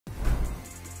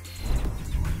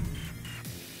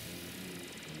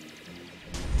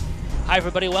Hi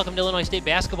everybody, welcome to Illinois State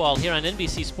Basketball here on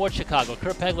NBC Sports Chicago.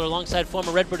 Kurt Pegler alongside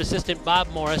former Redbird assistant Bob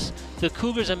Morris. The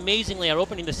Cougars amazingly are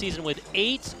opening the season with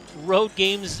 8 road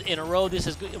games in a row. This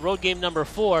is road game number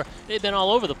 4. They've been all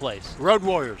over the place. Road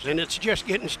Warriors, and it's just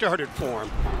getting started for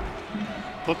them.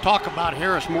 We'll talk about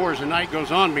Harris more as the night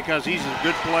goes on because he's a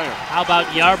good player. How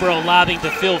about Yarborough lobbing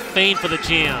to Phil Fain for the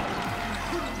jam?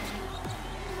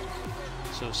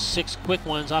 So 6 quick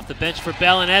ones off the bench for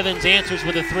Bell, and Evans answers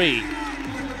with a 3.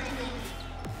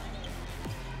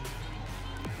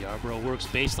 Yarborough works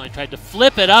baseline, tried to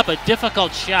flip it up, a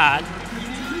difficult shot,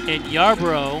 and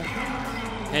Yarborough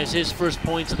has his first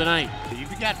points of the night.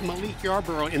 You've got Malik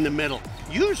Yarborough in the middle.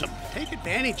 Use them. Take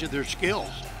advantage of their skills.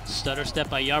 Stutter step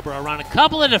by Yarborough around a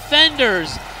couple of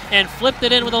defenders and flipped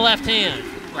it in with the left hand.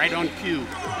 Right on cue.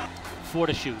 4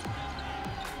 to shoot.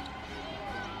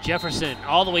 Jefferson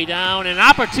all the way down, an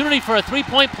opportunity for a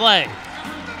 3-point play.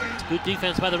 Good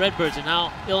defense by the Redbirds, and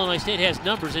now Illinois State has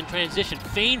numbers in transition.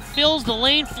 Fain fills the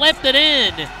lane, flipped it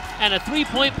in, and a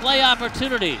 3-point play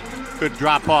opportunity. Good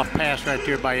drop-off pass right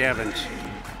there by Evans.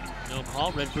 No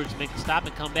call. Redbirds make the stop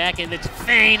and come back, and it's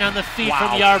Fain on the feet Wow.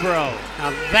 from Yarborough.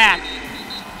 Now that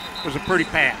was a pretty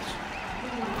pass.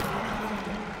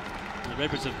 The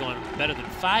Redbirds have gone better than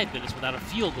 5 minutes without a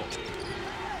field goal.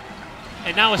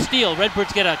 And now a steal.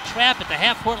 Redbirds get a trap at the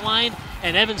half-court line,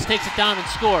 and Evans takes it down and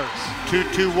scores.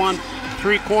 2-2-1,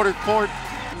 3-quarter court.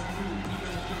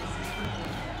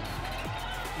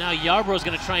 Now Yarborough's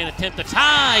going to try and attempt a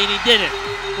tie, and he did it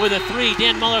with a 3.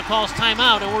 Dan Muller calls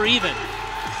timeout, and we're even.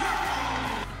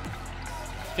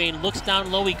 Fain looks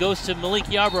down low. He goes to Malik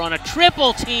Yarborough on a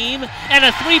triple team and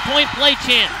a 3-point play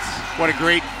chance. What a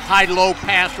great high-low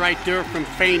pass right there from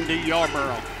Fain to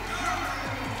Yarborough.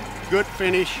 Good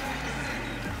finish.